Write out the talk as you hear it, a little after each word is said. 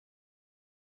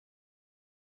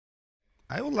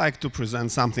I would like to present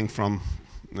something from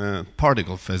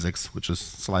particle physics, which is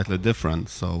slightly different.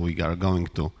 So we are going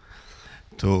to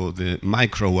the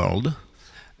micro world,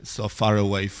 so far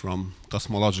away from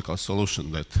cosmological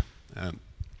solution that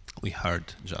we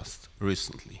heard just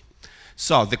recently.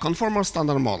 So the conformal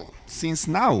standard model. Since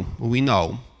now we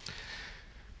know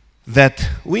that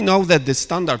the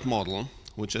standard model,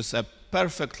 which is a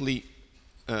perfectly,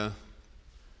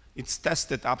 it's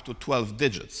tested up to 12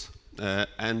 digits,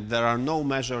 and there are no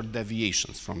measured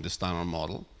deviations from the standard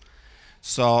model.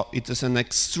 So it is an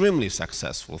extremely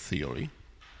successful theory.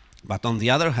 But on the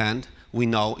other hand, we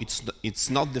know it's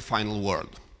not the final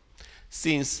world.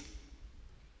 Since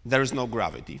there is no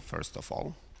gravity, first of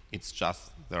all,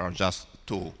 there are just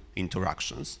two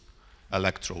interactions,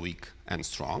 electroweak and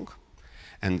strong.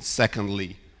 And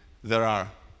secondly, there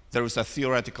is a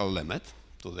theoretical limit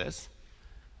to this,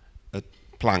 a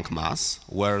Planck mass,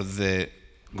 where the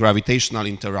gravitational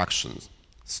interactions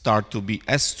start to be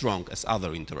as strong as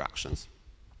other interactions.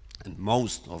 And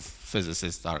most of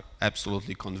physicists are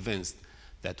absolutely convinced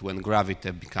that when gravity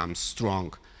becomes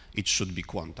strong, it should be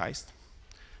quantized,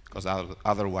 because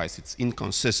otherwise it's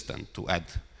inconsistent to add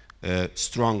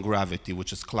strong gravity,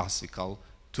 which is classical,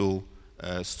 to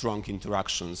strong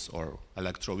interactions or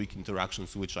electroweak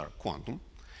interactions, which are quantum.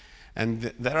 And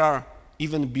there are,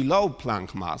 even below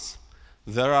Planck mass,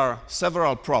 there are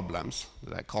several problems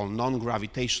that I call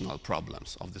non-gravitational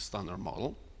problems of the standard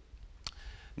model,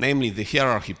 namely the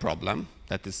hierarchy problem,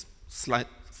 that is slight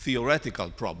theoretical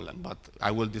problem, but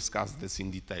I will discuss this in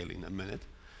detail in a minute.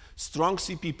 Strong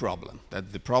CP problem,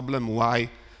 that the problem why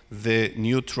the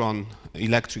neutron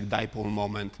electric dipole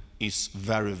moment is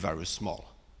very, very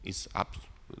small.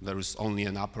 There is only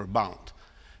an upper bound,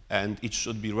 and it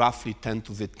should be roughly 10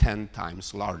 to the 10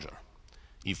 times larger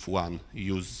if one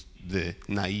uses the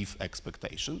naive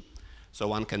expectation. So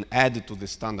one can add to the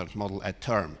standard model a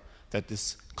term that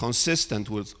is consistent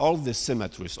with all the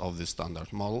symmetries of the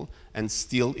standard model, and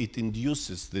still it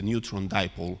induces the neutron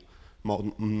dipole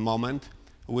moment,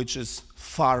 which is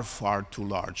far, far too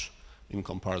large in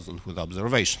comparison with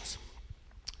observations.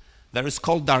 There is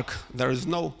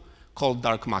no cold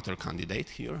dark matter candidate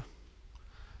here.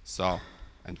 So,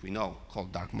 and we know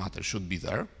cold dark matter should be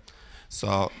there.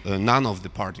 So none of the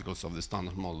particles of the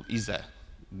standard model is a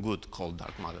good cold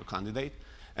dark matter candidate.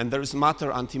 And there is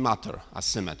matter-antimatter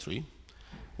asymmetry.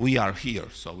 We are here,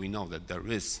 so we know that there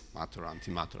is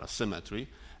matter-antimatter asymmetry.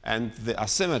 And the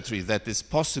asymmetry that is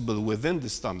possible within the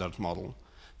standard model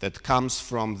that comes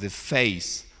from the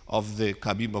phase of the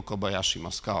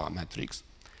Kabibo-Kobayashi-Maskawa matrix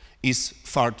is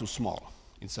far too small.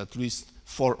 It's at least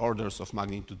 4 orders of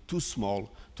magnitude too small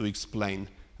to explain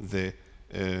the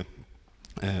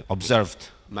observed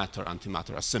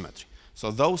matter-antimatter asymmetry.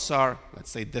 So those are,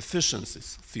 let's say,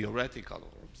 deficiencies, theoretical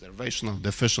or observational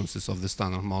deficiencies of the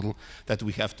standard model that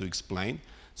we have to explain.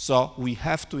 So we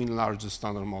have to enlarge the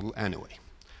standard model anyway.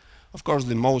 Of course,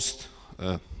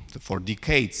 for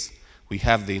decades, we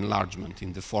have the enlargement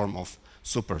in the form of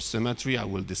supersymmetry. I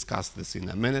will discuss this in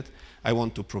a minute. I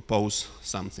want to propose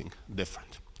something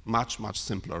different, much, much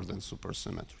simpler than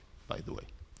supersymmetry, by the way.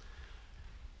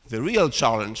 The real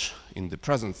challenge in the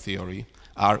present theory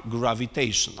are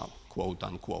gravitational,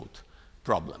 quote-unquote,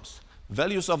 problems.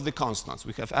 Values of the constants.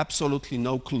 We have absolutely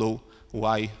no clue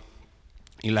why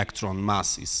electron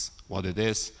mass is what it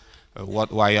is,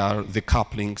 why are the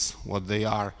couplings what they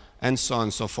are, and so on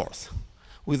and so forth.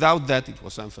 Without that, it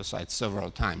was emphasized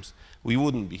several times, we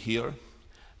wouldn't be here,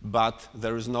 but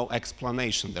there is no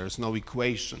explanation, there is no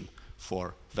equation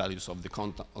for values of the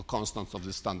constants of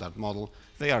the standard model.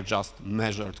 They are just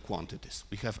measured quantities.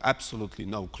 We have absolutely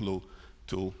no clue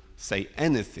to say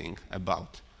anything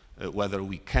about whether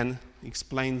we can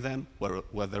explain them,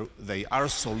 whether they are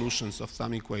solutions of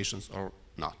some equations or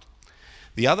not.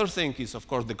 The other thing is, of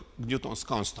course, the Newton's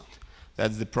constant.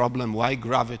 That's the problem why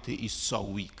gravity is so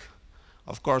weak.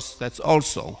 Of course, that's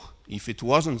also, if it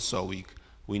wasn't so weak,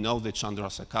 we know the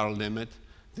Chandrasekhar limit.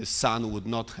 The sun would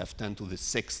not have 10 to the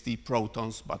 60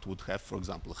 protons, but would have, for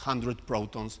example, 100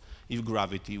 protons if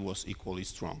gravity was equally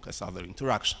strong as other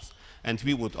interactions. And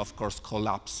we would, of course,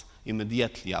 collapse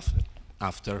immediately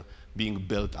after being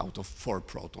built out of 4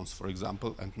 protons, for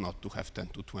example, and not to have 10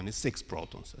 to 26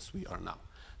 protons as we are now.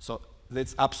 So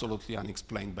that's absolutely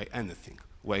unexplained by anything,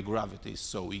 why gravity is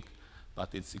so weak,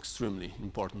 but it's extremely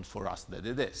important for us that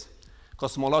it is.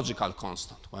 Cosmological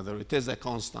constant, whether it is a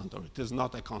constant or it is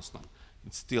not a constant,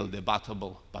 it's still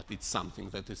debatable, but it's something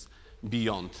that is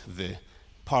beyond the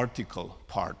particle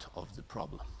part of the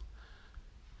problem.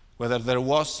 Whether there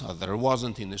was or there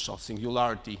wasn't initial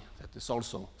singularity, that is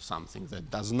also something that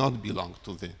does not belong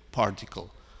to the particle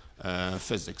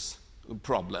physics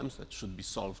problems that should be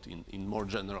solved in more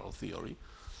general theory,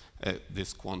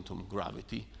 this quantum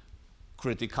gravity.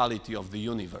 Criticality of the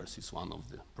universe is one of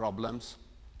the problems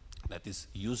that is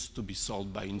used to be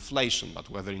solved by inflation, but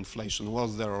whether inflation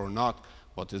was there or not,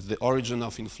 what is the origin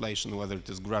of inflation, whether it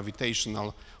is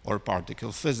gravitational or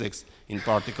particle physics. In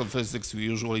particle physics, we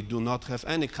usually do not have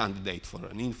any candidate for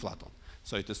an inflaton,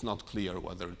 so it is not clear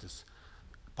whether it is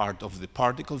part of the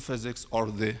particle physics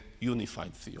or the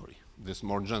unified theory, this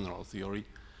more general theory,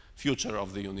 future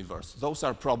of the universe. Those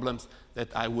are problems that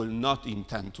I will not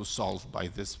intend to solve by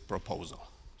this proposal.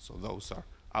 So those are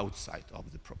outside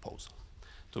of the proposal,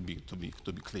 to be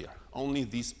clear. Only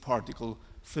these particle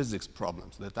physics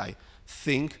problems that I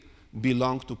think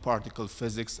belong to particle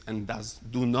physics and thus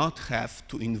do not have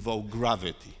to invoke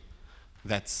gravity.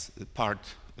 That's the part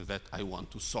that I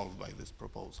want to solve by this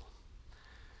proposal.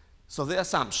 So the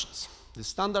assumptions. The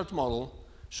standard model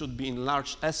should be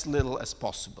enlarged as little as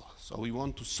possible. So we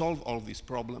want to solve all these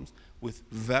problems with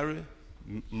very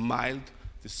mild,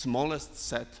 the smallest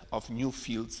set of new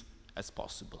fields as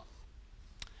possible.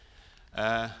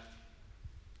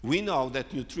 We know that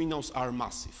neutrinos are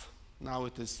massive. Now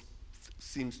it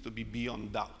seems to be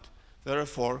beyond doubt.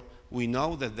 Therefore, we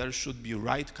know that there should be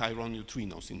right-chiral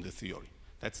neutrinos in the theory.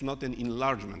 That's not an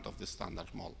enlargement of the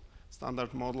standard model.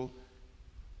 Standard model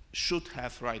should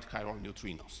have right-chiral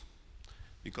neutrinos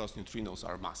because neutrinos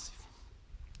are massive.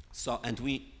 So, and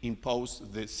we impose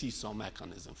the seesaw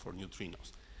mechanism for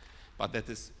neutrinos. But that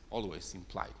is always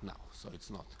implied now, so it's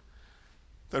not.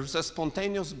 There's a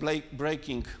spontaneous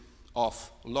breaking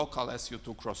of local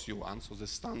SU2 cross U1, so the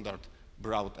standard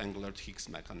broad angular Higgs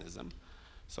mechanism.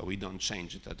 So we don't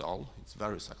change it at all. It's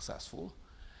very successful.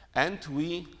 And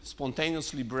we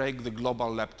spontaneously break the global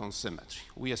lepton symmetry.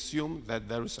 We assume that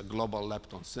there is a global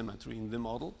lepton symmetry in the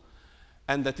model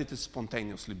and that it is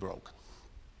spontaneously broken.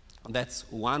 That's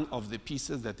one of the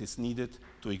pieces that is needed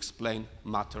to explain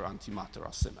matter-antimatter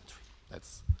asymmetry.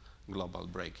 That's global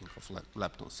breaking of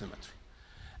lepton symmetry.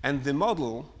 And the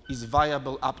model is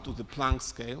viable up to the Planck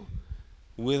scale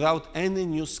without any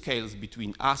new scales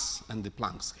between us and the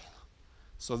Planck scale.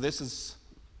 So this is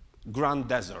Grand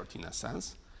Desert in a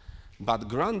sense. But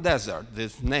Grand Desert,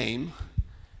 this name,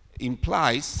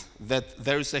 implies that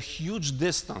there is a huge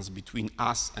distance between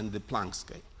us and the Planck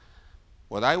scale.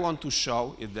 What I want to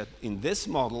show is that in this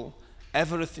model,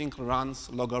 everything runs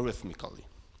logarithmically.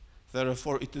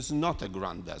 Therefore, it is not a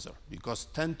Grand Desert, because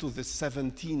 10 to the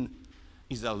 17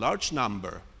 is a large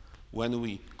number when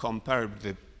we compare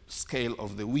the scale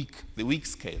of the weak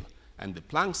scale and the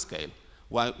Planck scale.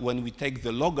 While when we take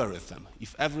the logarithm,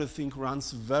 if everything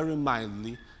runs very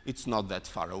mildly, it's not that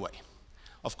far away.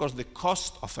 Of course, the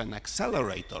cost of an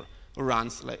accelerator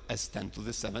runs like as 10 to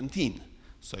the 17.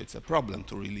 So it's a problem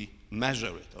to really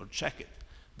measure it or check it.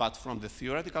 But from the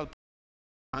theoretical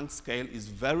Planck scale is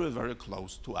very, very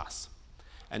close to us.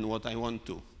 And what I want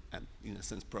to, in a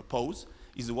sense, propose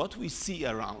is what we see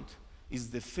around is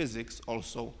the physics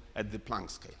also at the Planck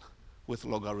scale with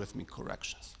logarithmic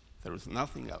corrections. There is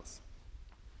nothing else.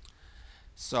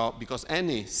 So, because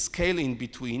any scale in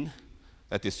between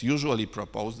that is usually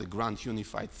proposed, the grand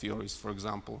unified theories, for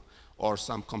example, or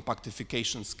some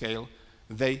compactification scale,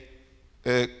 they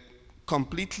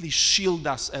completely shield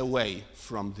us away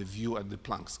from the view at the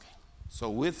Planck scale. So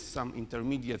with some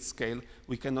intermediate scale,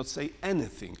 we cannot say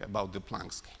anything about the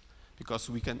Planck scale, because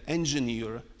we can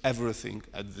engineer everything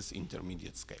at this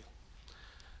intermediate scale.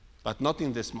 But not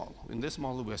in this model. In this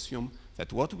model, we assume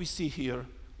that what we see here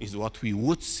is what we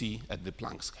would see at the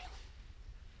Planck scale,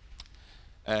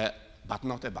 but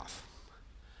not above.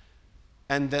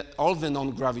 And that all the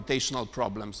non-gravitational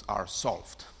problems are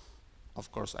solved.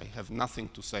 Of course, I have nothing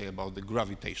to say about the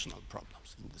gravitational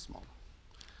problems in this model.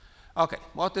 Okay,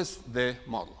 what is the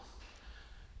model?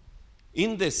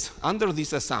 In this, under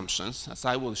these assumptions, as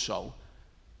I will show,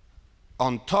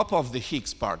 on top of the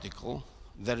Higgs particle,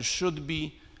 there should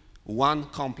be one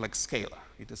complex scalar.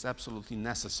 It is absolutely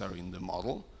necessary in the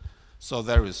model. So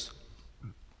there is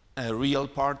a real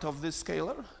part of the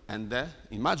scalar and the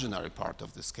imaginary part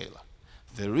of the scalar.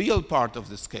 The real part of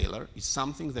the scalar is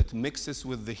something that mixes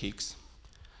with the Higgs.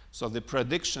 So the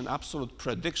prediction, absolute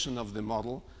prediction of the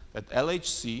model, that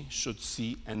LHC should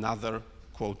see another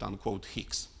quote-unquote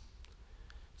Higgs.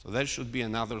 So there should be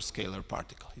another scalar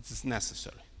particle. It is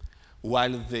necessary.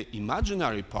 While the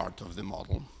imaginary part of the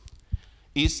model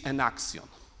is an axion.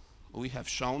 We have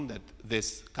shown that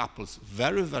this couples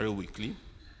very, very weakly,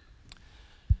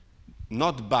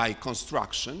 not by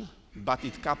construction, but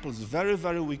it couples very,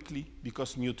 very weakly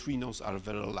because neutrinos are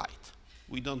very light.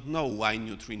 We don't know why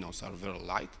neutrinos are very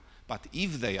light, but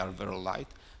if they are very light,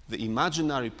 the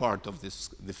imaginary part of this,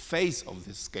 the phase of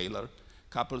this scalar,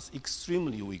 couples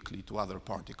extremely weakly to other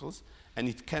particles, and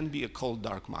it can be a cold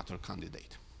dark matter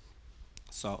candidate.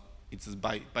 So it's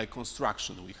by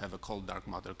construction we have a cold dark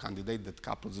matter candidate that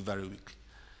couples very weakly.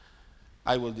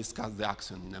 I will discuss the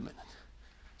axion in a minute.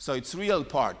 So its real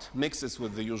part mixes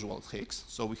with the usual Higgs,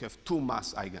 so we have two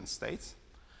mass eigenstates.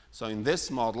 So in this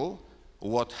model,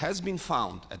 what has been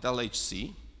found at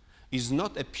LHC is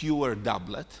not a pure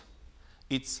doublet,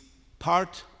 it's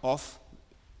part of,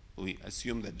 we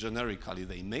assume that generically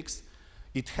they mix,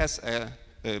 it has a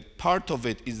part of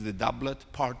it is the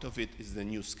doublet, part of it is the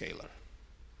new scalar.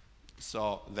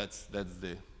 So that's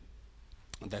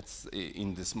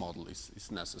in this model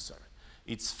is necessary.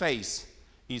 Its phase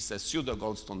is a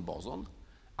pseudo-Goldstone boson.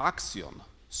 Axion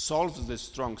solves the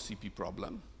strong CP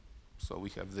problem. So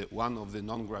we have one of the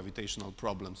non-gravitational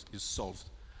problems is solved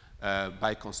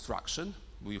by construction.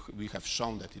 We have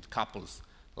shown that it couples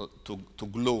to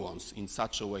gluons in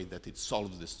such a way that it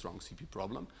solves the strong CP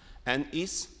problem, and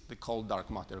is the cold dark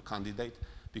matter candidate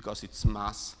because its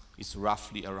mass is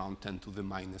roughly around 10 to the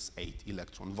minus 8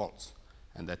 electron volts,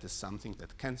 and that is something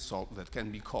that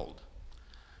can be cold.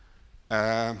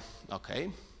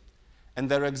 Okay, and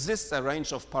there exists a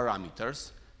range of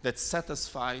parameters that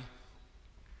satisfies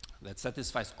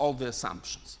all the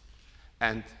assumptions.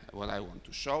 And what I want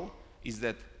to show is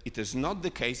that it is not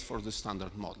the case for the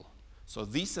standard model. So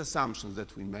these assumptions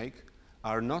that we make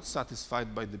are not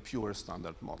satisfied by the pure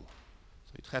standard model.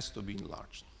 So it has to be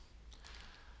enlarged.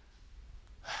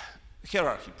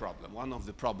 Hierarchy problem, one of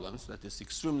the problems that is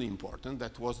extremely important,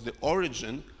 that was the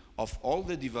origin of all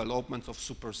the developments of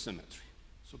supersymmetry.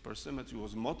 Supersymmetry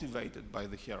was motivated by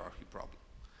the hierarchy problem.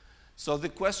 So the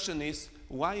question is,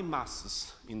 why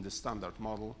masses in the standard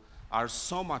model are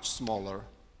so much smaller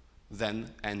than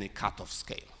any cutoff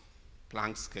scale,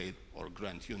 Planck scale or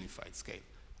grand unified scale?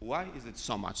 Why is it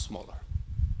so much smaller?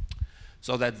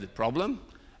 So that's the problem.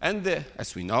 And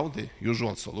as we know, the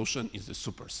usual solution is the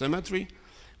supersymmetry.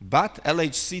 But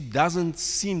LHC doesn't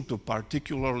seem to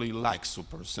particularly like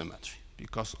supersymmetry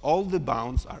because all the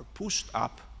bounds are pushed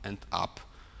up and up.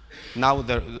 Now,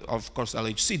 of course,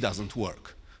 LHC doesn't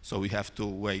work. So we have to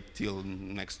wait till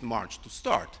next March to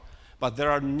start. But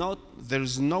there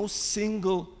is no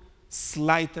single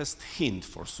slightest hint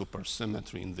for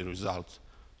supersymmetry in the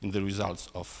results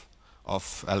of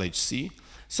LHC.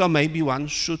 So maybe one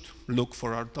should look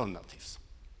for alternatives.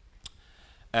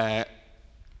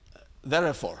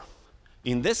 Therefore,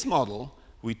 in this model,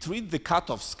 we treat the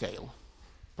cutoff scale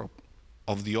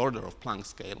of the order of Planck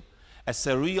scale as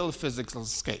a real physical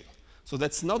scale. So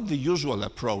that's not the usual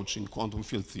approach in quantum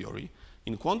field theory.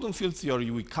 In quantum field theory,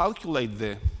 we calculate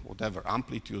the whatever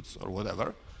amplitudes or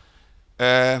whatever,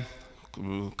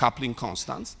 coupling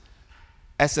constants,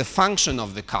 as a function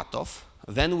of the cutoff.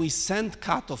 Then we send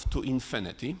cutoff to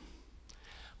infinity.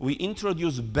 We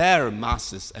introduce bare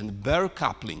masses and bare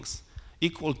couplings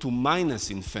equal to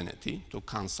minus infinity to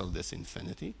cancel this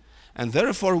infinity. And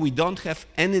therefore, we don't have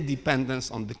any dependence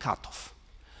on the cutoff.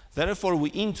 Therefore, we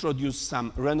introduce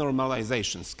some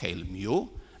renormalization scale mu,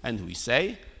 and we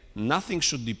say nothing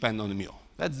should depend on mu.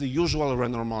 That's the usual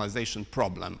renormalization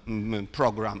program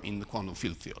in the quantum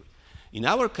field theory. In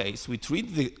our case, we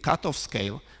treat the cutoff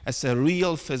scale as a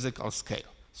real physical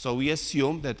scale. So we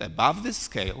assume that above this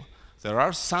scale, there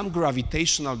are some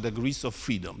gravitational degrees of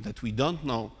freedom that we don't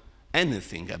know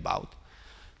anything about,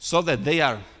 so that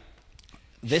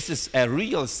this is a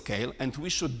real scale, and we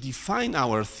should define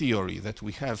our theory that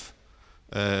we have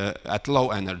at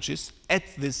low energies at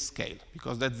this scale,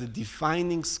 because that's the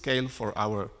defining scale for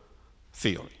our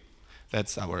theory.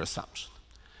 That's our assumption.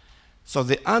 So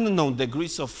the unknown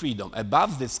degrees of freedom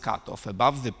above this cutoff,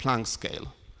 above the Planck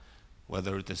scale,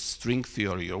 whether it is string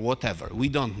theory or whatever, we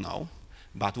don't know.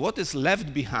 But what is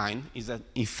left behind is an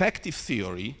effective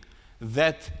theory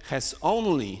that has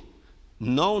only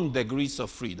known degrees of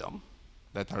freedom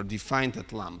that are defined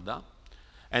at lambda,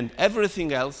 and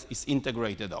everything else is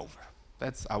integrated over.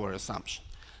 That's our assumption.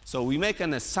 So we make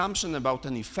an assumption about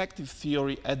an effective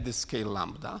theory at the scale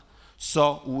lambda,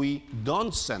 so we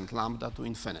don't send lambda to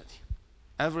infinity.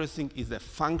 Everything is a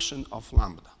function of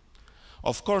lambda.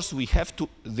 Of course, we have to,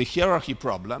 the hierarchy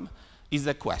problem is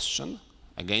a question,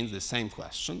 again the same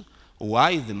question,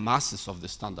 why the masses of the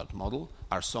standard model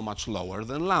are so much lower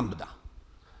than lambda.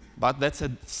 But that's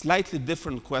a slightly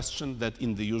different question than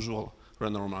in the usual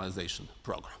renormalization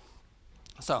program.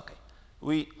 So, okay,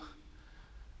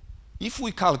 if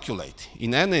we calculate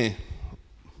in any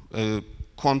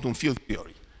quantum field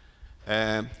theory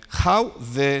how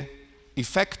the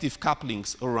effective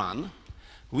couplings run,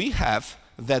 we have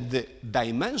that the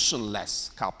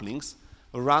dimensionless couplings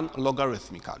run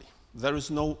logarithmically. There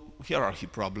is no hierarchy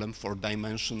problem for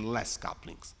dimensionless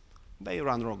couplings. They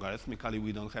run logarithmically.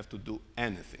 We don't have to do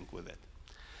anything with it.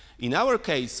 In our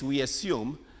case, we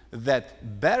assume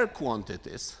that bare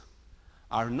quantities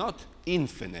are not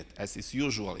infinite, as is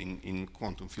usual in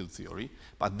quantum field theory,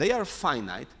 but they are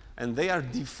finite, and they are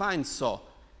defined so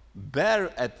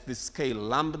bare at the scale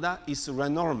lambda is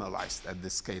renormalized at the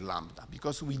scale lambda,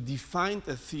 because we defined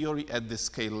a theory at the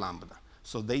scale lambda.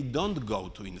 So they don't go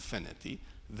to infinity.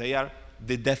 They are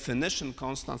the definition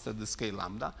constants at the scale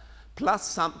lambda,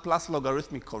 plus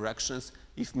logarithmic corrections.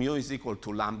 If mu is equal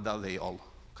to lambda, they all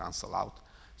cancel out.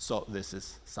 So this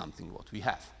is something what we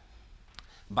have.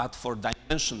 But for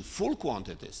dimension full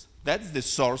quantities, that's the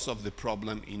source of the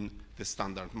problem in the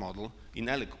standard model. In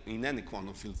any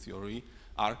quantum field theory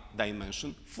are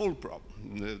dimension full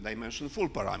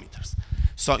parameters.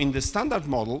 So in the standard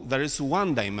model, there is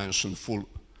one dimension full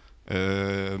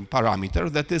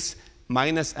parameter that is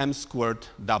minus m squared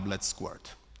doublet squared.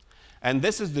 And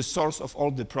this is the source of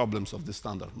all the problems of the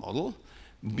standard model,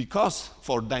 because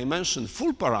for dimension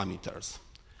full parameters,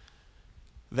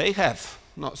 they have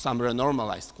some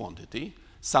renormalized quantity,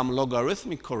 some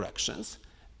logarithmic corrections,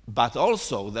 but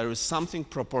also there is something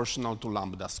proportional to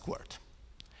lambda squared.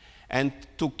 And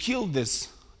to kill this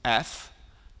f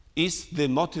is the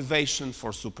motivation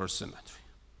for supersymmetry,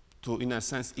 to, in a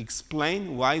sense,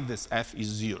 explain why this f is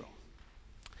 0.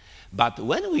 But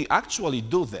when we actually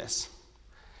do this,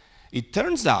 it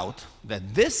turns out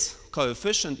that this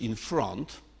coefficient in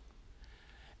front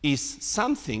is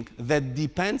something that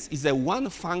depends, is a one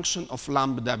function of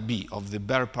lambda b, of the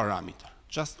bare parameter,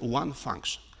 just one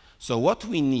function. So what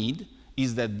we need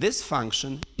is that this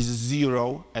function is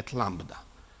 0 at lambda.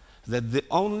 That the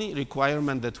only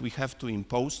requirement that we have to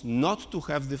impose not to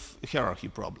have the hierarchy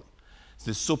problem.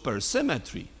 The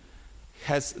supersymmetry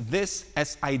has this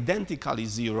as identically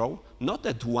 0, not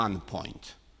at one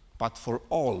point, but for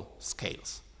all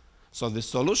scales. So the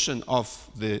solution of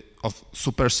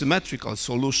supersymmetrical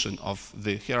solution of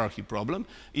the hierarchy problem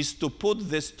is to put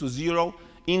this to 0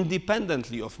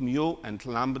 independently of mu and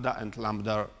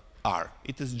lambda r.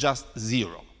 It is just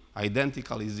 0,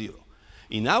 identically 0.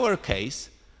 In our case,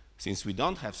 since we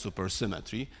don't have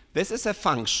supersymmetry, this is a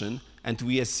function, and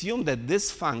we assume that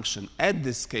this function at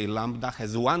the scale lambda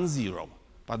has 1, 0,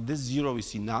 but this 0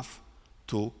 is enough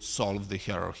to solve the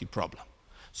hierarchy problem.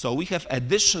 So we have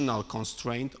additional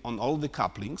constraint on all the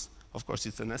couplings. Of course,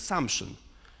 it's an assumption.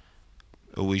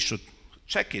 We should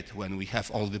check it when we have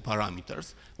all the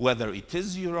parameters, whether it is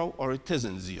 0 or it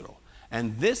isn't 0.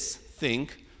 And this thing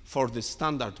for the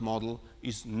standard model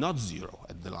is not 0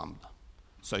 at the lambda.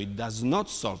 So it does not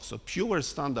solve, so pure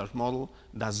standard model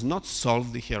does not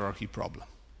solve the hierarchy problem.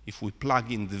 If we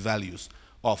plug in the values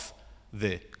of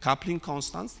the coupling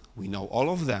constants, we know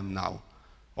all of them now,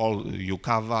 all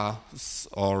Yukawas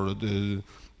or the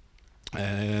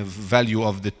value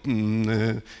of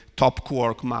the top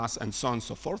quark mass and so on and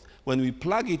so forth. When we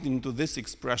plug it into this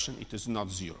expression, it is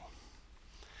not 0.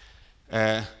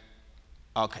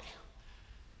 Okay.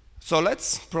 So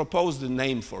let's propose the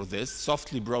name for this,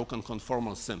 softly broken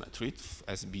conformal symmetry,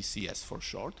 SBCS for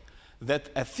short, that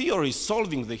a theory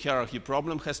solving the hierarchy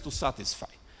problem has to satisfy.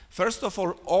 First of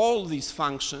all these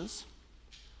functions,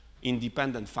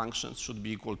 independent functions, should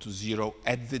be equal to 0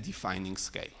 at the defining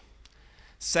scale.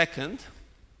 Second,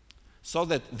 so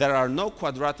that there are no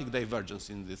quadratic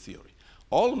divergence in the theory.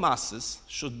 All masses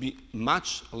should be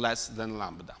much less than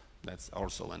lambda. That's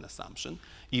also an assumption.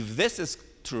 If this is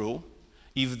true,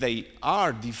 if they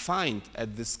are defined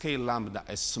at the scale lambda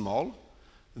as small,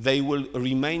 they will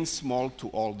remain small to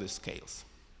all the scales.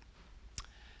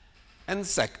 And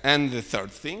the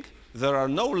third thing, there are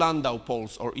no Landau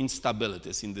poles or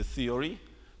instabilities in the theory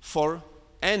for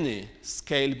any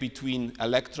scale between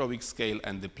electroweak scale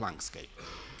and the Planck scale.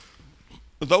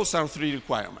 Those are 3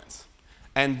 requirements.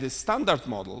 And the standard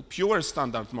model, pure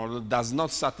standard model, does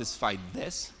not satisfy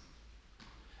this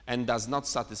and does not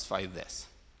satisfy this.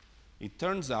 It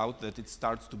turns out that it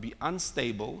starts to be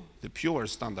unstable. The pure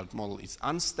standard model is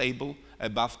unstable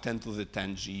above 10 to the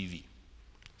 10 GeV.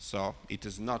 So it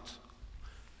does not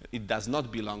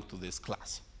belong to this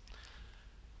class.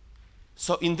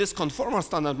 So in this conformal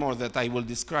standard model that I will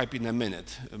describe in a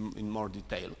minute in more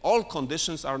detail, all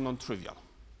conditions are non-trivial.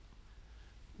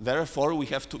 Therefore, we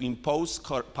have to impose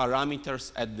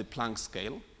parameters at the Planck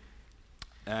scale.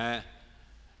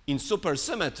 In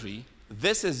supersymmetry,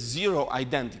 this is 0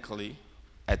 identically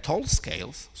at all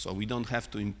scales, so we don't have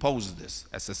to impose this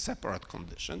as a separate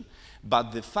condition.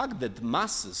 But the fact that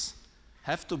masses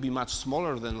have to be much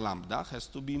smaller than lambda has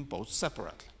to be imposed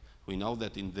separately. We know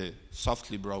that in the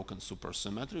softly broken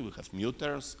supersymmetry, we have mu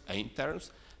terms, A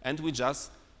terms, and we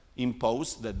just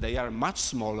impose that they are much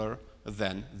smaller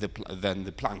than the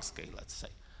Planck scale, let's say.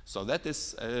 So that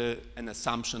is an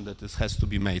assumption that this has to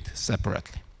be made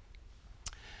separately.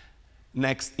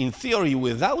 Next, in theory,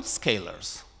 without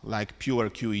scalars, like pure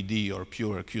QED or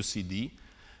pure QCD,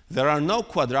 there are no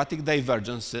quadratic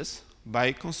divergences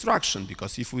by construction,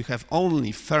 because if we have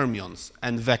only fermions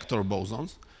and vector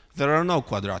bosons, there are no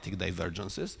quadratic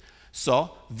divergences.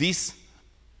 So these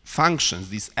functions,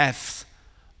 these f's,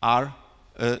 are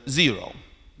 0.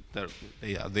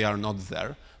 They are not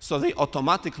there. So they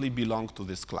automatically belong to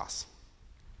this class.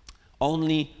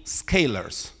 Only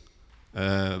scalars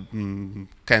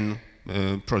can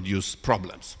produce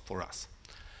problems for us.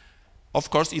 Of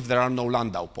course, if there are no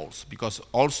Landau poles, because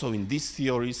also in these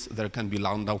theories there can be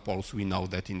Landau poles. We know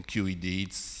that in QED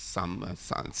it's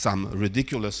some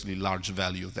ridiculously large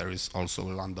value. There is also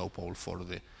a Landau pole for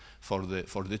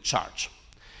the charge.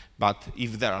 But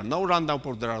if there are no Landau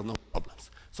poles, there are no problems.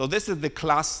 So this is the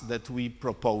class that we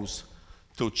propose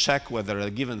to check whether a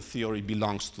given theory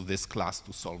belongs to this class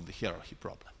to solve the hierarchy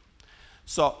problem.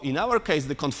 So in our case,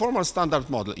 the conformal standard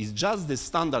model is just the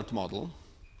standard model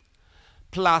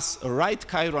plus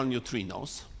right-chiral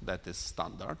neutrinos, that is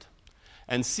standard.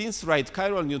 And since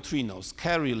right-chiral neutrinos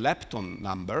carry lepton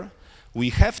number, we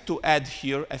have to add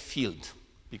here a field,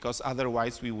 because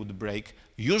otherwise we would break.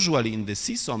 Usually in the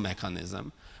seesaw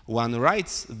mechanism, one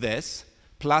writes this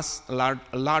plus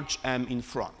large m in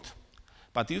front.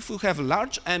 But if we have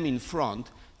large m in front,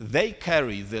 they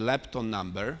carry the lepton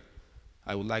number.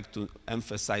 I would like to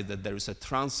emphasize that there is a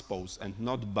transpose and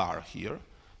not bar here.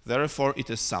 Therefore, it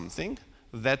is something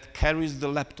that carries the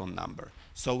lepton number.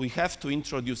 So we have to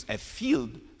introduce a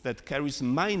field that carries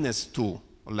 -2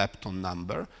 lepton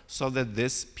number so that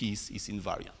this piece is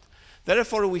invariant.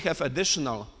 Therefore, we have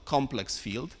additional complex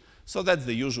field. So that's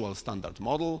the usual standard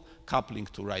model, coupling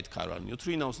to right-chiral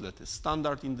neutrinos. That is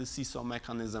standard in the seesaw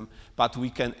mechanism. But we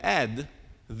can add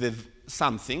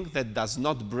something that does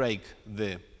not break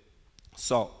the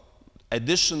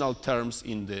additional terms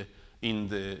in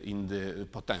the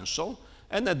potential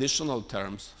and additional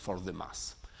terms for the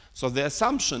mass. So the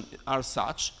assumptions are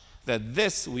such that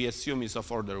this we assume is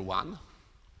of order 1.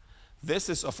 This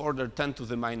is of order 10 to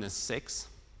the -6.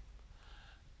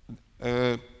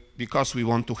 Because we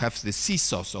want to have the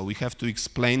seesaw, so we have to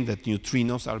explain that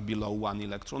neutrinos are below 1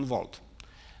 electron volt.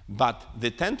 But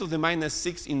the 10 to the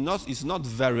 -6 is not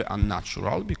very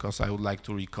unnatural, because I would like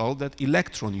to recall that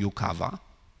electron Yukawa,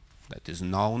 that is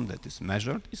known, that is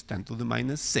measured, is 10 to the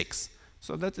 -6.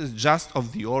 So that is just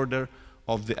of the order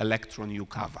of the electron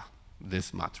Yukawa,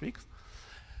 this matrix.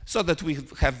 So that we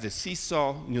have the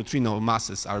seesaw, neutrino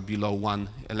masses are below 1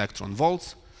 electron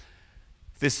volts.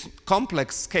 This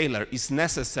complex scalar is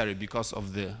necessary because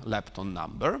of the lepton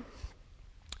number.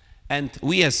 And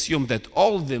we assume that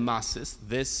all the masses,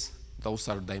 those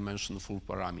are dimensionful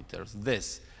parameters,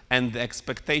 and the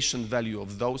expectation value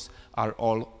of those are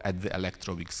all at the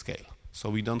electroweak scale. So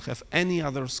we don't have any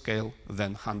other scale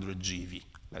than 100 GeV,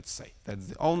 let's say. That's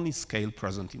the only scale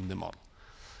present in the model.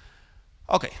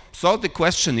 Okay, so the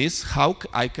question is how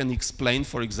I can explain,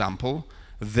 for example,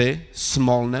 the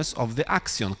smallness of the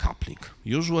axion coupling.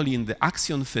 Usually in the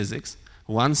axion physics,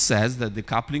 one says that the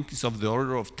coupling is of the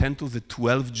order of 10 to the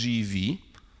 12 GeV,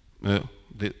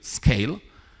 the scale.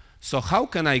 So how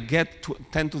can I get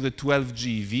 10 to the 12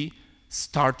 GeV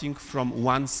starting from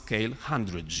one scale,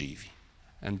 100 GeV?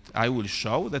 And I will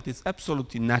show that it's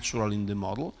absolutely natural in the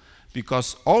model,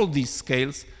 because all these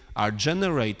scales are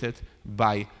generated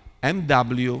by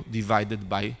mW divided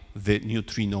by the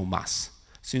neutrino mass.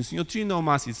 Since neutrino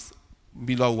mass is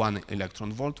below 1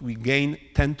 electron volt, we gain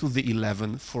 10 to the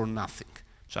 11 for nothing,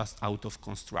 just out of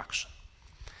construction.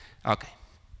 Okay.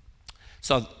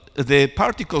 So the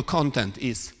particle content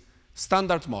is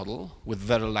standard model with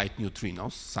very light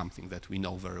neutrinos, something that we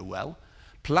know very well,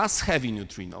 plus heavy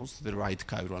neutrinos, the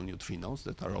right-chiral neutrinos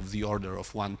that are of the order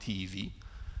of 1 TeV,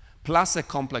 plus a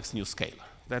complex new scalar.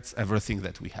 That's everything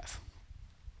that we have.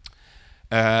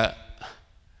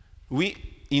 We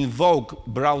invoke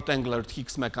Brout-Englert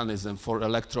Higgs mechanism for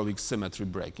electroweak symmetry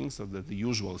breaking, so that the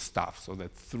usual stuff, so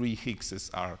that 3 Higgses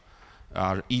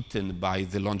are eaten by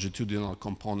the longitudinal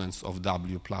components of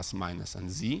W plus, minus, and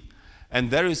Z. And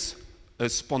there is a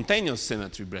spontaneous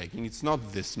symmetry breaking, it's not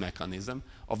this mechanism,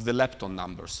 of the lepton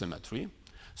number symmetry.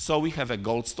 So we have a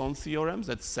Goldstone theorem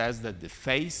that says that the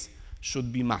phase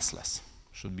should be massless,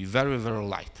 should be very, very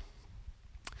light.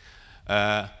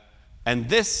 And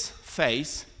this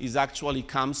phase actually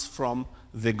comes from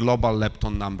the global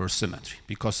lepton number symmetry,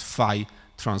 because phi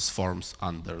transforms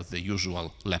under the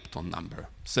usual lepton number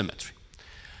symmetry.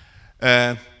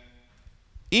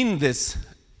 In this,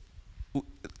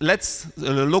 let's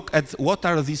look at what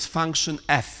are these function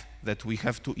f that we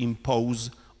have to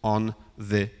impose on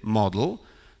the model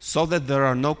so that there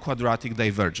are no quadratic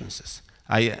divergences.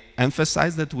 I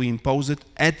emphasize that we impose it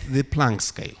at the Planck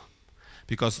scale,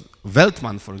 because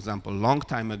Veltman, for example, a long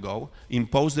time ago,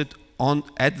 imposed it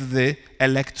at the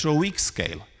electroweak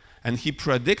scale, and he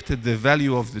predicted the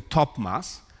value of the top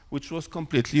mass, which was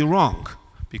completely wrong,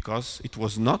 because it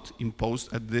was not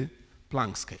imposed at the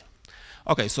Planck scale.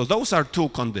 Okay, so those are two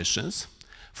conditions.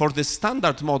 For the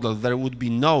standard model, there would be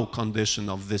no condition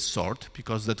of this sort,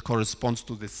 because that corresponds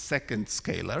to the second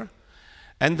scalar,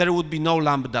 and there would be no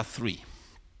lambda 3.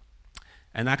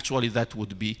 And actually that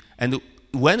would be, and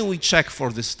when we check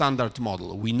for the standard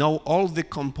model, we know all the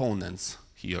components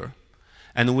here,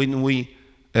 and when we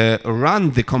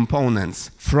run the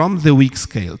components from the weak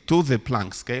scale to the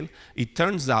Planck scale, it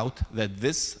turns out that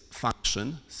this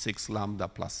function, 6 lambda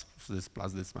plus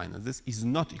this minus this, is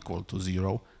not equal to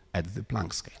 0 at the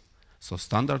Planck scale. So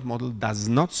standard model does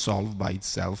not solve by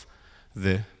itself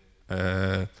the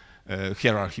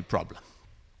hierarchy problem.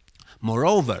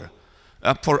 Moreover,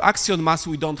 for axion mass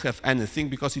we don't have anything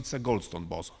because it's a Goldstone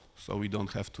boson. So we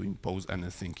don't have to impose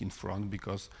anything in front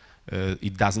because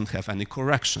it doesn't have any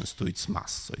corrections to its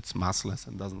mass. So it's massless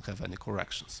and doesn't have any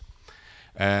corrections.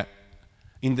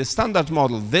 In the standard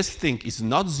model, this thing is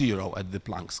not 0 at the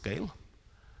Planck scale.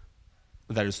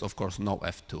 There is, of course, no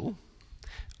F2.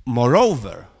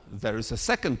 Moreover, there is a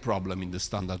second problem in the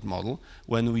standard model.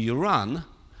 When we run,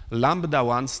 lambda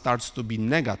 1 starts to be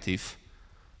negative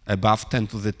above 10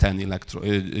 to the 10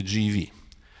 GeV.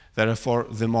 Therefore,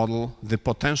 the model, the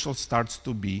potential starts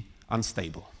to be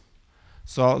unstable.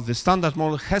 So the standard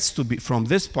model has to be, from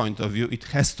this point of view, it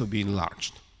has to be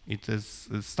enlarged. It is,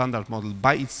 the standard model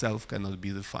by itself cannot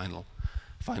be the final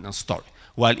story.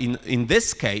 While in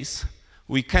this case,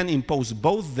 we can impose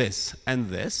both this,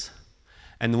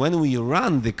 and when we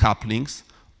run the couplings,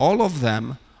 all of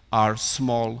them are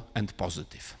small and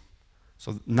positive.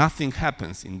 So nothing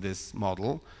happens in this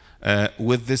model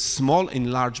with this small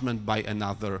enlargement by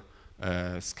another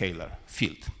scalar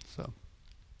field. So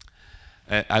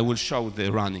I will show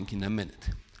the running in a minute.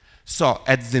 So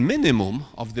at the minimum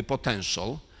of the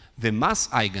potential, the mass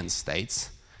eigenstates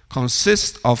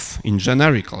consist of,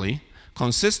 generically,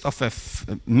 consist of a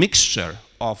mixture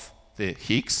of the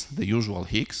Higgs, the usual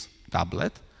Higgs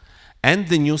doublet, and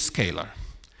the new scalar.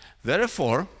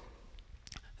 Therefore,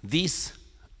 these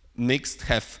mixed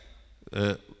have,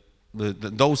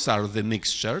 those are the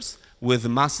mixtures with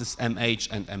masses mh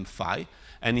and m5.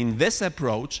 And in this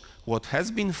approach, what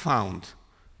has been found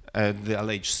at the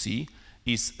LHC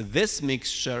is this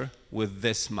mixture with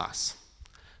this mass.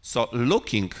 So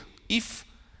looking, if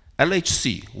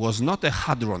LHC was not a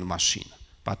hadron machine,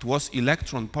 but was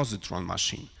electron-positron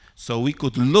machine, so we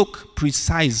could look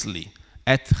precisely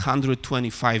at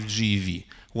 125 GeV,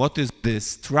 what is the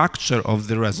structure of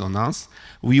the resonance,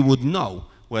 we would know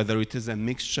whether it is a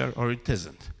mixture or it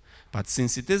isn't. But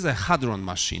since it is a hadron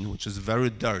machine, which is very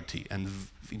dirty and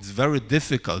it's very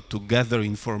difficult to gather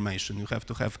information, you have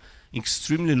to have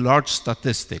extremely large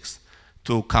statistics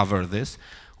to cover this,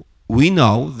 we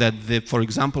know that, for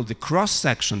example, the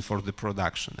cross-section for the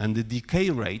production and the decay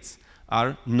rates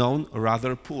are known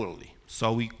rather poorly.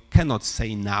 So we cannot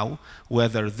say now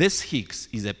whether this Higgs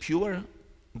is a pure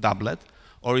doublet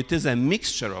or it is a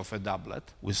mixture of a doublet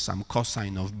with some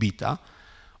cosine of beta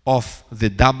of the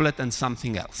doublet and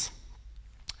something else.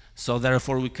 So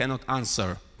therefore we cannot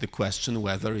answer the question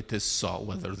whether it is so,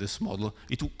 whether this model,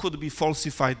 it could be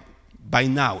falsified by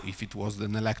now if it was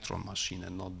an electron machine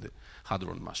and not the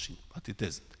hadron machine, but it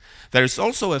isn't. There is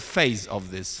also a phase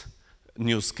of this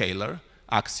new scalar,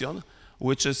 axion,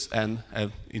 which is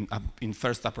in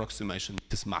first approximation,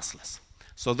 it is massless.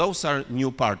 So those are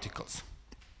new particles.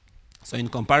 So in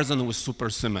comparison with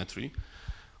supersymmetry,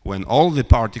 when all the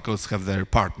particles have their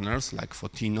partners, like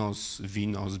photinos,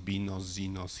 vinos, binos,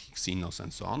 xenos, higxinos,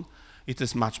 and so on, it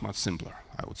is much, much simpler,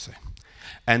 I would say.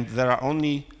 And there are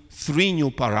only 3 new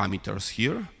parameters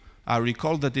here. I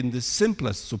recall that in the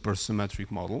simplest supersymmetric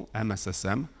model,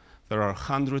 MSSM, there are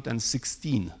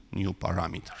 116 new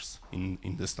parameters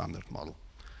in the standard model.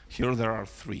 Here there are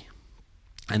 3,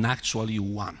 and actually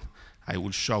 1. I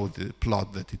will show the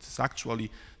plot that it is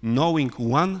actually knowing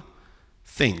one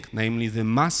thing, namely the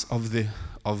mass of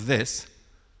this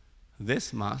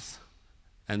mass,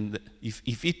 and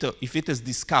if it is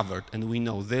discovered and we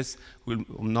know this, we'll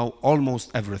know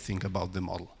almost everything about the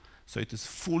model. So it is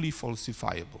fully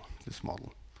falsifiable, this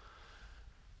model.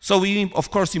 So we,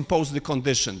 of course, impose the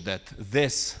condition that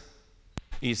this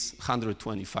is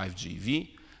 125 GeV,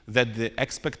 that the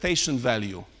expectation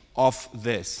value of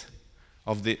this,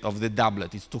 of the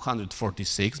doublet, is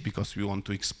 246, because we want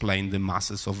to explain the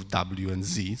masses of W and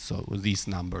Z, so these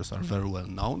numbers are very well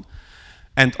known.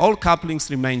 And all couplings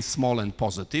remain small and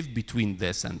positive between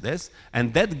this,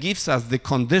 and that gives us the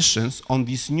conditions on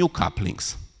these new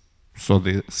couplings. So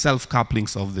the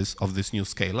self-couplings of this new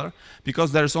scalar,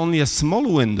 because there's only a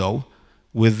small window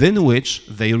within which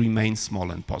they remain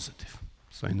small and positive.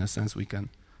 So in a sense, we can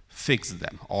fix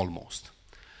them almost.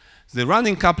 The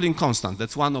running coupling constant,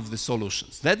 that's one of the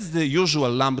solutions. That's the usual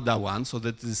lambda 1, so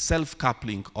that the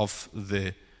self-coupling of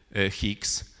the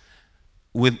Higgs.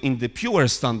 In the pure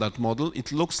standard model,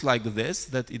 it looks like this,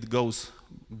 that it goes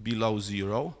below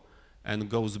 0 and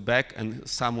goes back, and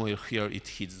somewhere here it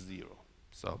hits 0.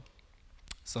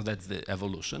 So that's the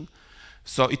evolution.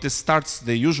 So it starts,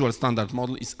 the usual standard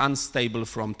model is unstable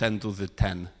from 10 to the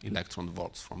 10 electron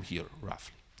volts from here,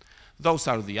 roughly. Those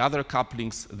are the other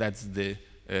couplings. That's the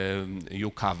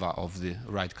Yukawa of the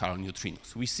right-chiral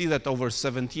neutrinos. We see that over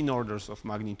 17 orders of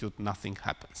magnitude, nothing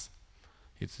happens.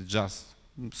 It's just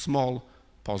small,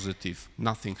 positive,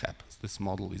 nothing happens. This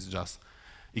model is just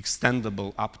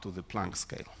extendable up to the Planck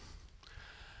scale.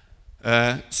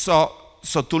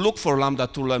 So to look for lambda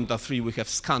 2, lambda 3, we have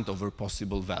scanned over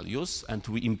possible values, and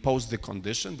we impose the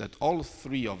condition that all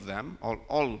three of them,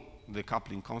 all the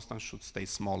coupling constants should stay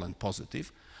small and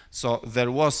positive. So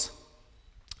there was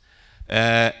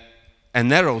a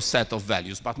narrow set of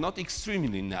values, but not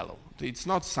extremely narrow. It's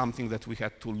not something that we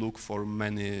had to look for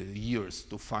many years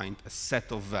to find a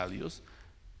set of values.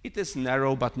 It is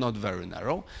narrow, but not very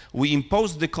narrow. We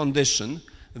imposed the condition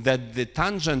that the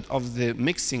tangent of the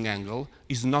mixing angle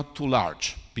is not too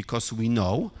large, because we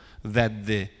know that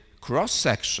the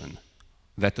cross-section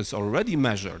that is already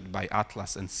measured by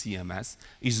ATLAS and CMS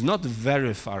is not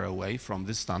very far away from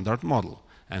the standard model.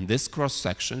 And this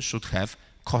cross-section should have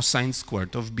cosine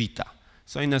squared of beta.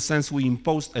 So in a sense, we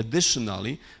imposed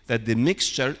additionally that the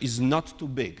mixture is not too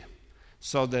big,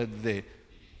 so that the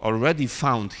already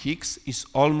found Higgs is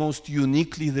almost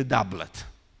uniquely the doublet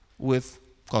with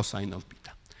cosine of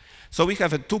beta. So we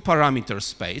have a two-parameter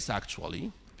space,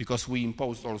 actually, because we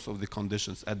imposed also the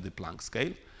conditions at the Planck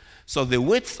scale. So the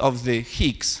width of the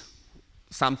Higgs,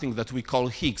 something that we call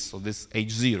Higgs, so this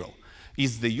H0,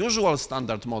 is the usual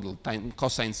standard model times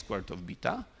cosine squared of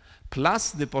beta,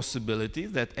 plus the possibility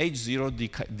that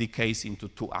H0 decays into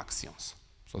two axions.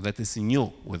 So that is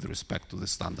new with respect to the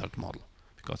standard model,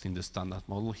 because in the standard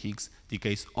model, Higgs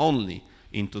decays only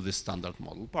into the standard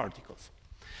model particles.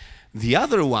 The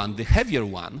other one, the heavier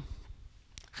one,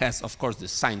 has, of course, the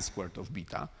sine squared of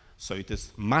beta, so it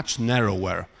is much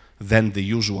narrower than the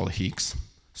usual Higgs,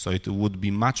 so it would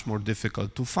be much more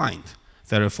difficult to find.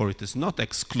 Therefore, it is not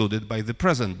excluded by the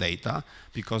present data,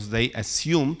 because they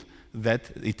assumed that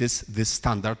it is the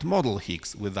standard model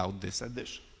Higgs without this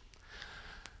addition.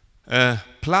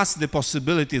 Plus the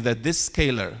possibility that this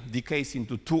scalar decays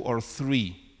into 2 or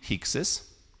 3 Higgses,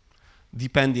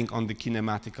 depending on the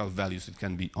kinematical values. It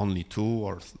can be only 2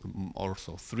 or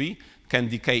also 3, can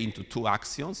decay into 2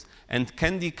 axions, and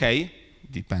can decay,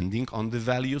 depending on the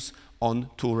values, on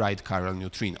 2 right-chiral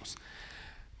neutrinos.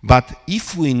 But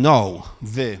if we know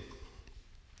that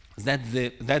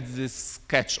the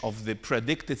sketch of the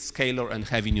predicted scalar and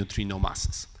heavy neutrino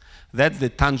masses, that the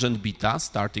tangent beta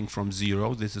starting from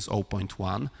 0, this is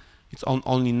 0.1, it's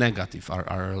only negative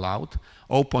are allowed,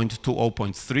 0.2,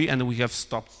 0.3, and we have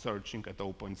stopped searching at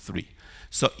 0.3.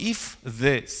 So if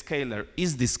the scalar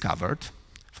is discovered,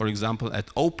 for example, at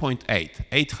 0.8,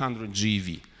 800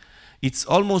 GeV, it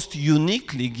almost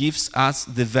uniquely gives us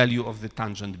the value of the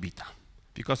tangent beta,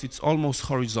 because it's almost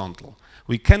horizontal.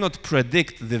 We cannot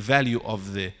predict the value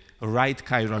of the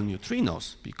right-chiral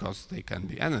neutrinos, because they can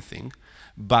be anything,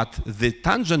 but the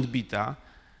tangent beta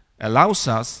allows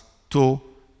us to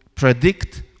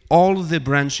predict all the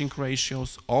branching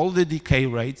ratios, all the decay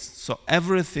rates, so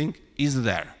everything is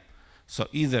there. So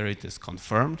either it is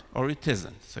confirmed or it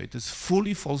isn't. So it is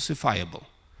fully falsifiable.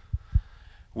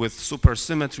 With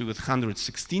supersymmetry with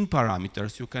 116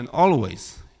 parameters, you can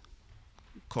always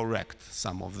correct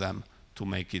some of them to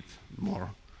make it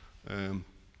more,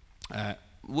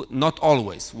 not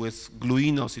always. With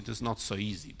gluinos it is not so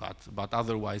easy, but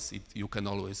otherwise you can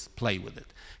always play with it.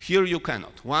 Here you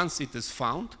cannot. Once it is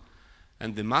found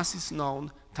and the mass is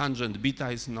known, tangent beta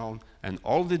is known, and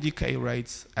all the decay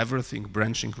rates, everything,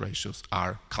 branching ratios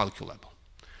are calculable.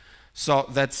 So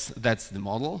that's the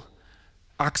model.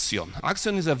 Axion.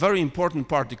 Axion is a very important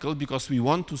particle because we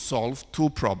want to solve 2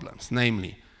 problems,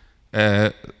 namely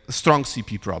a strong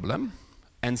CP problem,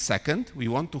 and second, we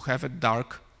want to have a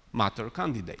dark matter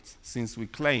candidate. Since we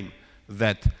claim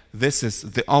that this is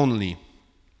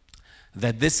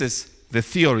the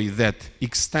theory that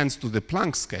extends to the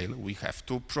Planck scale, we have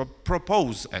to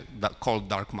propose a cold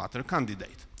dark matter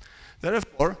candidate.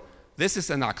 Therefore, this is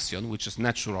an axion which is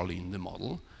naturally in the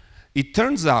model. It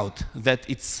turns out that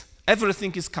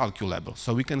everything is calculable,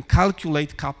 so we can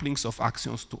calculate couplings of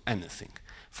axions to anything.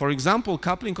 For example,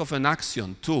 coupling of an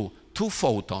axion to two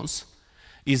photons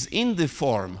is in the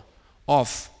form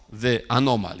of the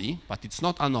anomaly, but it's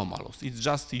not anomalous, it's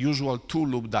just the usual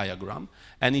two-loop diagram,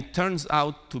 and it turns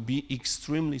out to be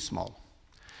extremely small.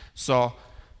 So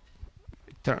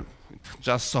it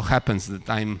just so happens that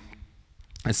I'm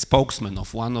a spokesman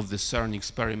of one of the CERN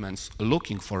experiments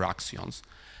looking for axions,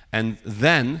 and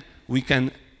then we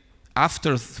can,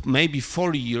 after maybe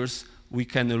 40 years, we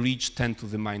can reach 10 to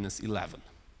the minus 11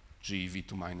 GeV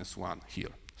to minus 1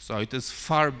 here. So it is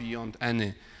far beyond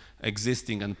any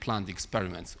existing and planned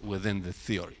experiments within the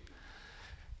theory.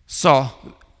 So,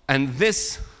 and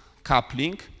this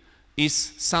coupling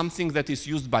is something that is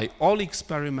used by all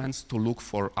experiments to look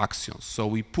for axions. So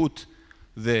we put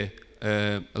the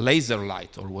laser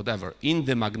light or whatever in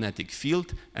the magnetic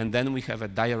field, and then we have a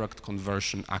direct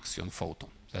conversion axion photon.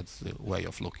 That's the way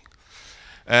of looking.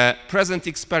 Present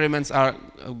experiments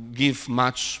give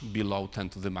much below 10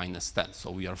 to the minus 10, so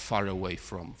we are far away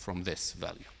from this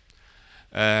value.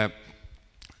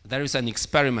 There is an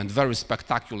experiment, very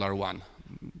spectacular one,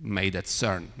 made at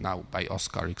CERN now by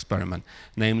Oscar experiment.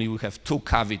 Namely, we have two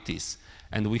cavities,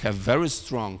 and we have very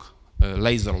strong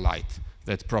laser light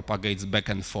that propagates back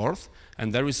and forth,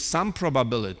 and there is some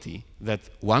probability that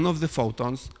one of the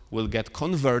photons will get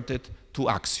converted to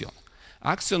axion.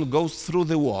 Axion goes through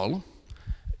the wall.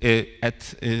 At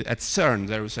CERN,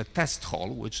 there is a test hall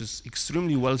which is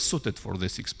extremely well suited for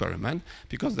this experiment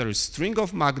because there is a string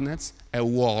of magnets, a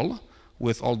wall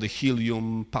with all the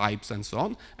helium pipes and so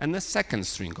on, and a second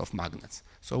string of magnets.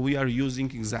 So we are using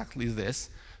exactly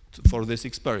this for this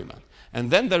experiment.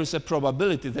 And then there is a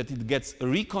probability that it gets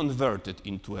reconverted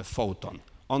into a photon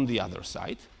on the other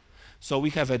side. So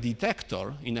we have a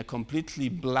detector in a completely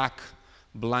black,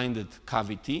 blinded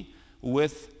cavity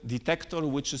with detector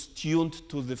which is tuned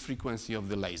to the frequency of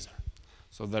the laser.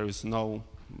 So there is no,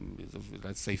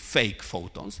 let's say, fake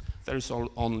photons. There is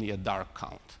only a dark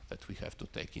count that we have to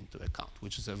take into account,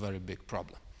 which is a very big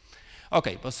problem.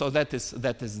 Okay, but so that is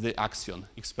the axion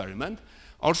experiment.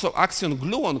 Also, axion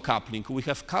gluon coupling, we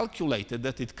have calculated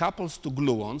that it couples to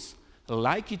gluons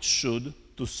like it should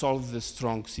to solve the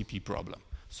strong CP problem.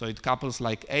 So it couples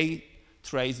like A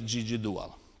trace GG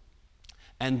dual.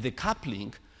 And the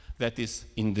coupling that is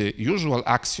in the usual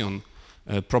axion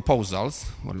proposals,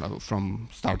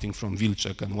 starting from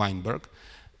Wilczek and Weinberg,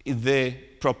 the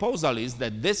proposal is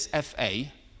that this FA,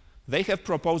 they have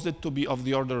proposed it to be of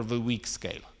the order of a weak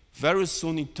scale. Very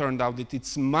soon it turned out that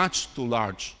it's much too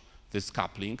large, this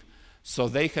coupling, so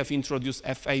they have introduced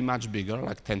FA much bigger,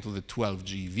 like 10 to the 12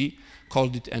 GeV,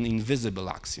 called it an invisible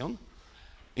axion.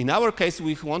 In our case,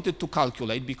 we wanted to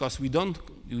calculate because we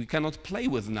cannot play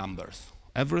with numbers.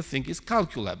 Everything is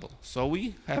calculable. So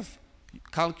we have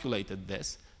calculated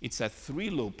this. It's a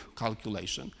three-loop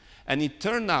calculation. And it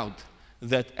turned out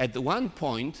that at one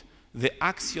point, the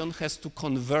axion has to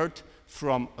convert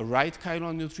from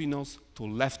right-chiral neutrinos to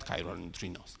left-chiral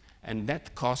neutrinos. And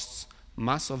that costs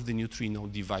mass of the neutrino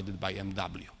divided by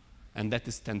MW. And that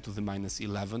is 10 to the minus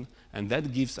 11. And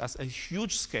that gives us a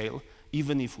huge scale,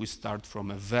 even if we start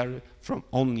from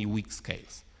only weak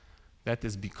scales. That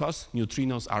is because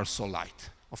neutrinos are so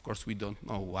light. Of course, we don't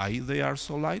know why they are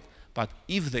so light, but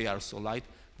if they are so light,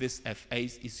 this FA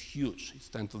is huge. It's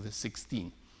 10 to the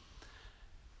 16.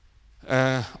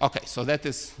 Okay, so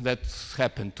that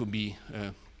happened to be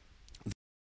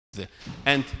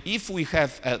and if we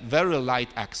have a very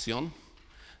light axion,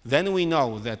 then we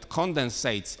know that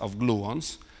condensates of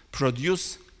gluons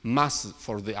produce mass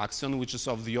for the axion, which is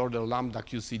of the order lambda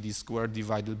QCD squared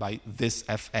divided by this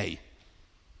FA.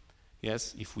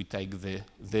 Yes, if we take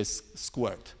this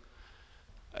squared.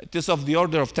 It is of the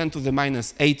order of 10 to the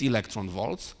minus 8 electron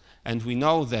volts, and we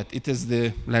know that it is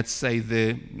the, let's say,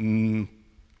 the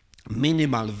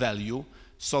minimal value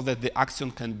so that the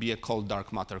axion can be a cold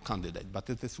dark matter candidate, but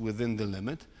it is within the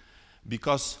limit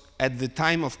because at the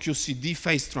time of QCD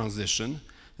phase transition,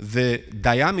 the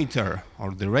diameter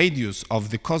or the radius of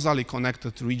the causally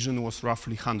connected region was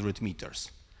roughly 100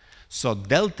 meters. So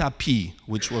delta P,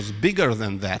 which was bigger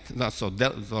than that, so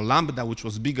lambda, which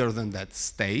was bigger than that,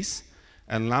 stays,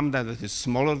 and lambda that is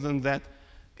smaller than that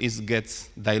gets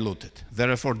diluted.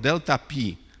 Therefore, delta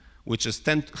P, which is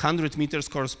 100 meters,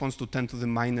 corresponds to 10 to the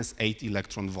minus 8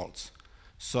 electron volts.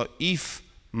 So if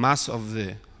mass of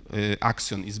the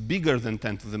axion is bigger than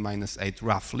 10 to the minus 8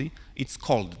 roughly, it's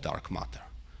called dark matter.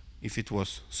 If it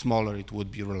was smaller, it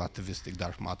would be relativistic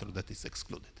dark matter that is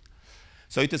excluded.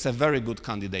 So it is a very good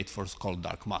candidate for cold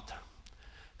dark matter.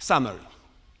 Summary.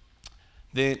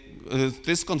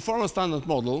 This conformal standard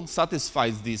model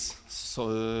satisfies this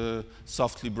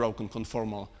softly broken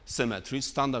conformal symmetry.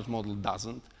 Standard model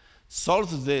doesn't.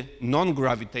 Solves the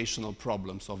non-gravitational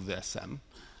problems of the SM.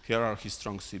 Hierarchy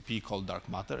strong CP, cold dark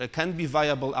matter. It can be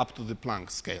viable up to the Planck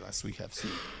scale, as we have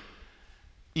seen.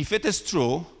 If it is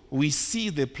true, we see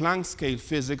the Planck scale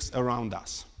physics around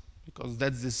us, because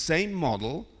that's the same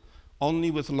model,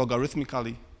 only with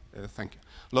logarithmically,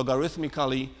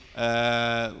 logarithmically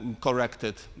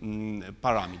corrected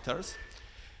parameters.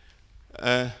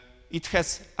 It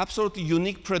has absolutely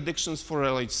unique predictions for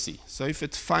LHC. So if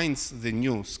it finds the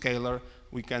new scalar,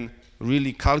 we can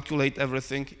really calculate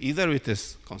everything. Either it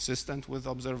is consistent with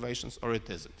observations or it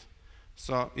isn't.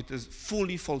 So it is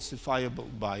fully falsifiable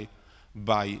by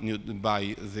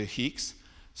the Higgs.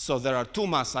 So there are two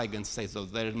mass eigenstates, so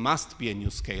there must be a new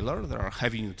scalar. There are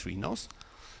heavy neutrinos.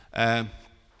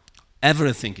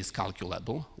 Everything is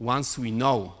calculable. Once we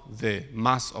know the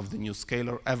mass of the new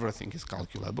scalar, everything is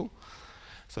calculable.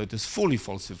 So it is fully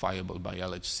falsifiable by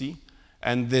LHC.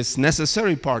 And this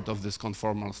necessary part of this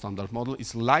conformal standard model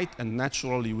is light and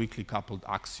naturally weakly coupled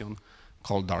axion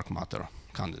called dark matter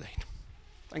candidate.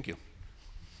 Thank you.